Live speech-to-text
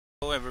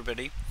Hello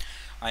everybody,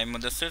 I'm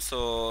Mudassir.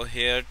 So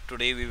here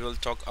today we will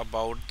talk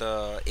about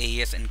the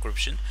AES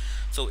encryption.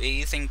 So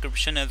AES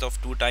encryption is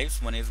of two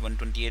types. One is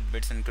 128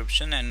 bits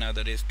encryption and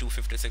other is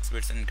 256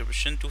 bits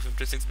encryption.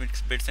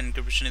 256 bits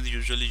encryption is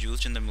usually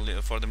used in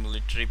the for the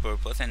military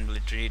purpose and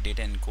military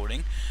data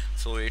encoding.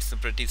 So it's a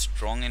pretty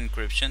strong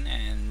encryption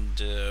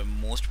and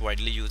most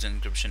widely used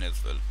encryption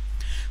as well.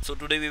 So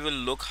today we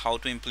will look how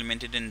to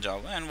implement it in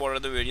Java and what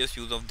are the various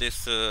use of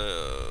this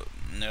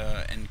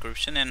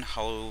encryption and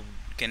how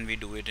can we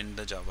do it in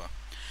the Java.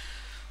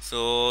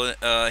 So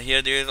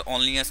here there is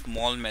only a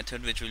small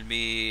method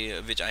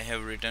which I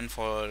have written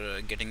for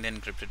getting the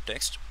encrypted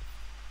text.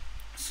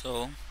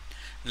 So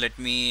let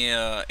me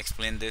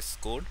explain this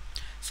code.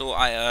 So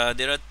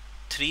there are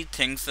three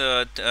things,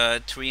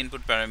 three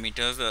input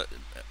parameters.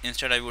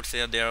 Instead I would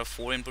say there are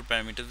four input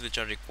parameters which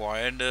are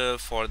required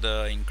for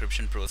the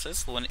encryption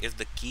process. One is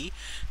the key.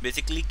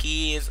 Basically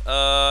key is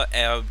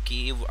a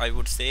key, I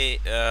would say,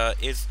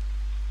 is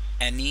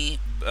any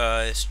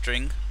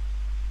string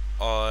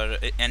or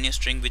any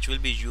string which will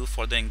be used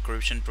for the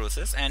encryption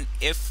process, and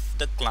if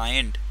the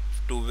client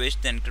to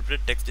which the encrypted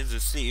text is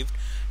received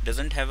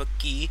doesn't have a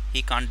key,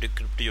 he can't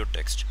decrypt your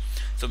text.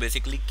 So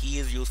basically key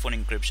is used for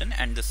encryption,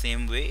 and the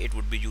same way it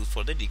would be used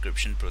for the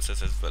decryption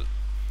process as well.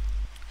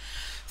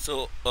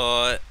 So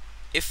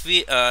if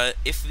we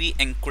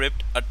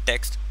encrypt a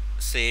text,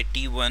 say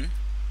t1,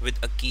 with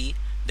a key,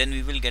 then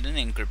we will get an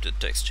encrypted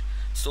text.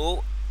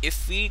 So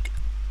if we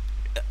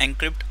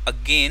encrypt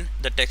again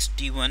the text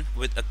t1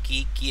 with a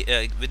key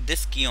with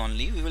this key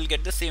only, we will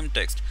get the same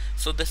text.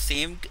 So the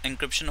same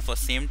encryption of a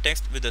same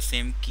text with the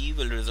same key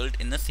will result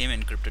in the same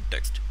encrypted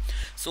text.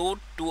 So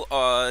to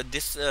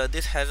this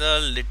has a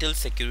little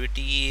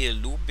security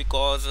loop,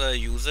 because a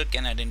user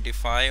can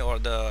identify, or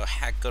the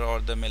hacker or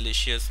the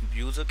malicious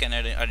user can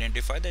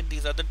identify that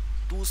these are the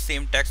two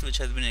same text which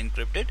has been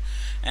encrypted,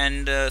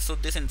 and so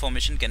this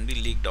information can be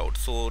leaked out.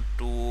 So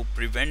to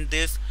prevent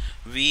this,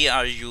 we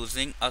are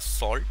using a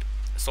salt.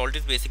 Salt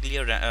is basically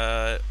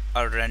a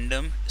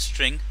random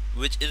string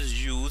which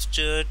is used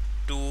to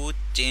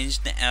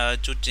change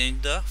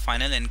the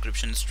final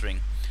encryption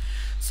string.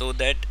 So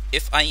that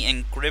if I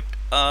encrypt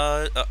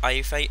a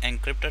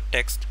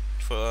text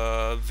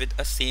with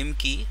a same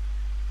key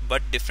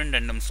but different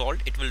random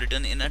salt, it will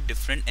return in a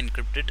different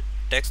encrypted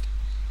text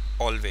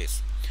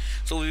always.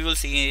 So we will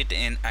see it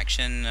in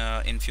action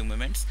in few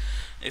moments.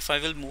 If I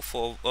will move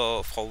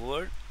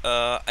forward,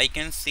 I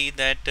can see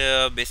that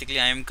basically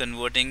I am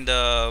converting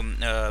the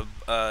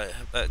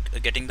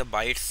getting the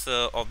bytes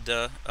of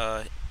the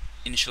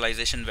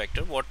initialization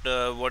vector. What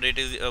it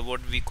is,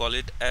 what we call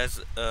it as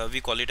an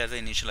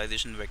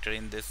initialization vector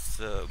in this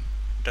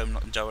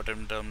Java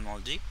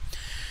terminology.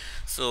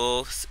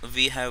 So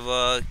we have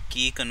a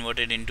key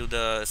converted into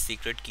the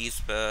secret key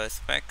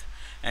spec,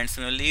 and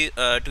similarly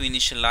to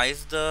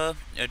initialize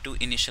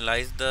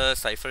the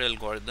cipher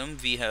algorithm,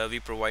 we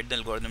provide the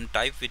algorithm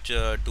type with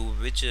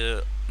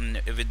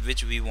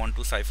which we want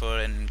to cipher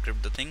and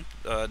encrypt the thing.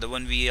 The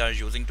one we are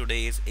using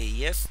today is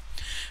AES.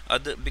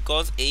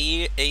 Because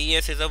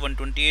AES is a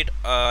 128,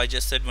 I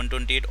just said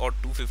 128 or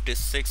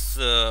 256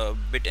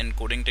 bit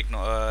encoding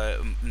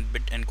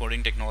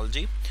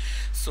technology.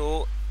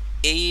 So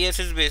AES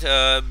is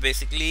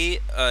basically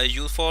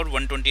used for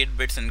 128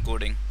 bits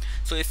encoding.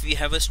 So if we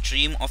have a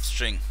stream of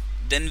string,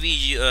 then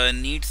we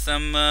need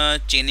some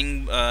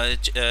chaining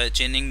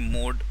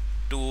mode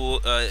to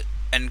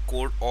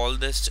encode all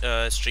this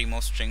stream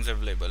of strings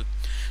available.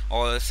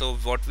 So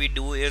what we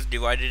do is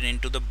divide it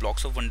into the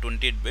blocks of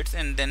 128 bits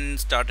and then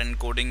start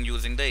encoding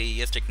using the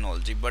AES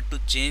technology. But to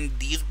change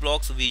these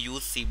blocks, we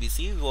use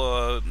CBC.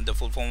 The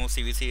full form of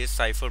CBC is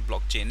cipher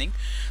block chaining.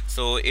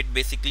 So it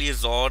basically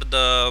XOR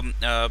the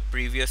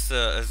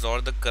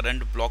XOR the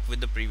current block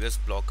with the previous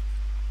block,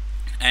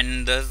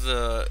 and thus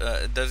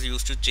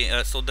used to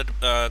change so that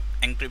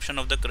encryption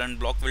of the current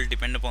block will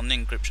depend upon the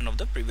encryption of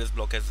the previous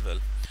block as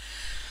well.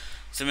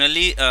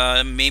 Similarly,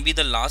 maybe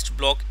the last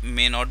block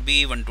may not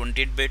be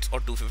 128 bits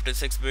or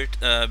 256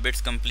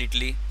 bits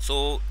completely.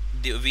 So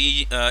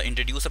we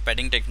introduce a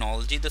padding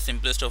technology, the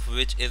simplest of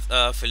which is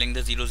filling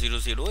the 000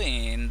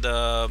 in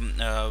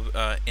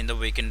the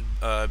vacant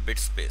bit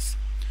space.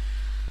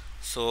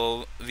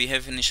 So we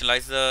have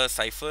initialized the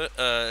cipher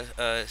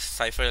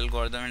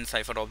algorithm and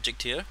cipher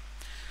object here.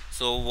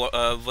 So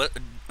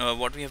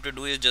what we have to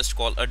do is just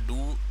call a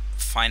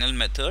doFinal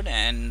method,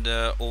 and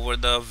over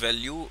the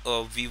value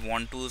we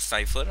want to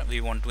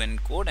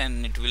encode,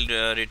 and it will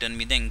return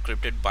me the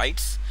encrypted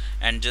bytes.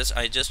 And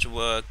I just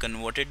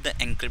converted the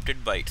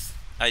encrypted bytes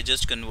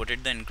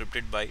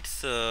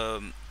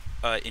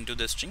into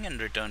the string and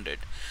returned it.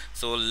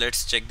 So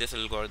let's check this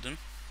algorithm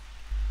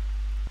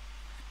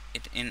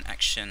it in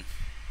action.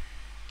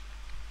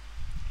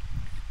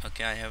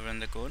 Okay, I have run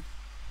the code.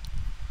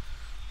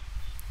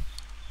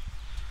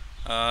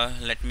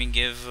 Let me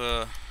give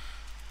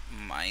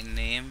my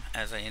name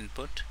as an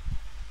input.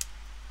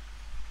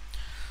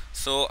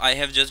 So I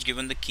have just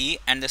given the key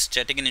and the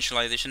static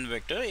initialization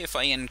vector. If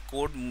I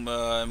encode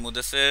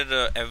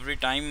Mudassir, every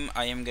time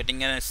I am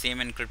getting a same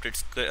encrypted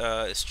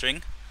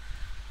string.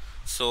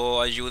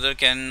 so a user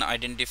can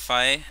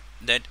identify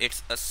that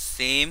it's a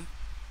same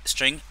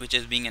string which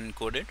is being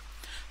encoded.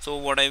 So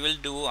what I will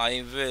do,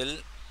 I will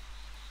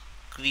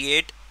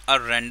create a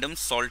random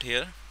salt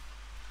here.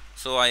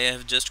 So I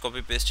have just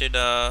copy pasted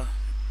a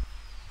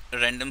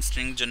random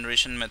string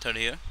generation method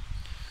here.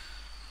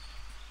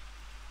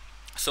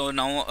 So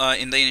now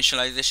in the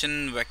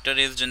initialization vector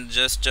is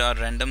just a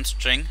random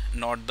string,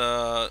 not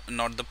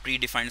the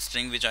predefined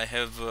string which I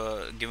have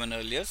given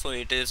earlier. So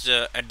it is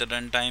at the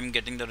runtime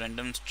getting the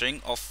random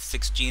string of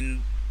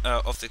 16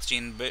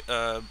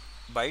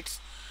 bytes.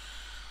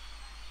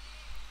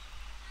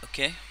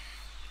 Okay,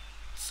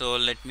 so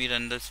let me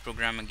run this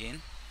program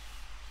again.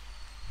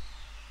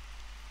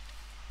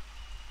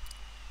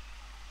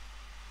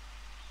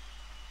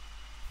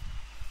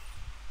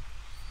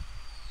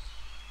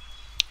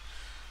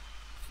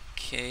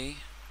 Okay.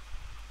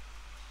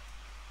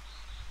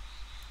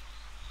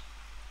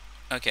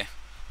 Okay,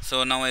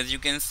 so now as you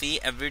can see,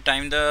 every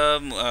time the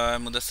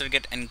Mudassir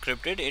get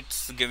encrypted,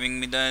 it's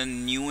giving me the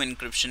new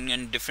encryption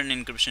and different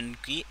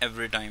encryption key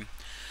every time.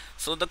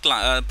 So the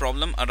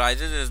problem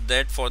arises is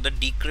that for the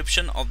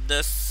decryption of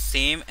the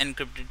same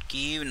encrypted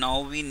key,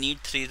 now we need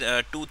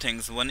two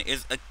things. One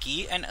is a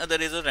key and other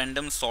is a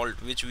random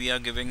salt which we are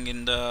giving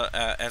in the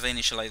as an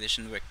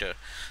initialization vector.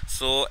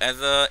 So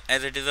as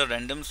it is a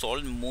random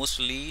salt,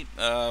 mostly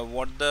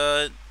what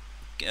the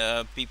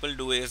people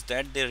do is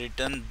that they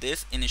return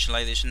this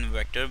initialization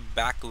vector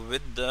back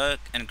with the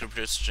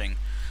encrypted string.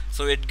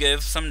 So it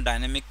gives some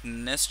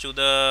dynamicness to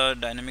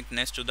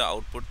the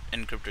output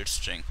encrypted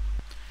string.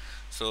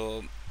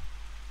 So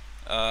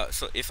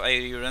so if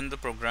I run the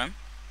program,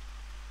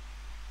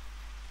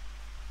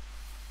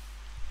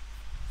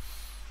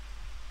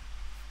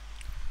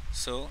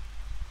 so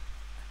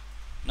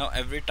now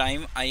every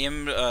time I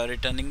am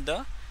returning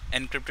the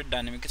encrypted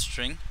dynamic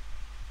string.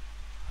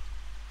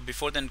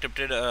 Before the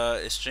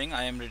encrypted string,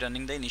 I am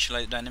returning the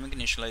dynamic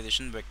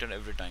initialization vector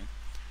every time.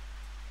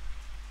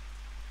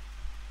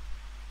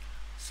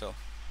 So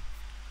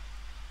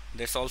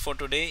that's all for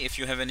today. If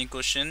you have any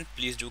question,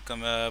 please do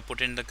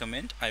put in the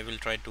comment. I will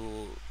try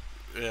to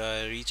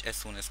reach as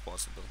soon as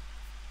possible.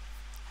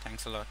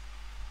 Thanks a lot.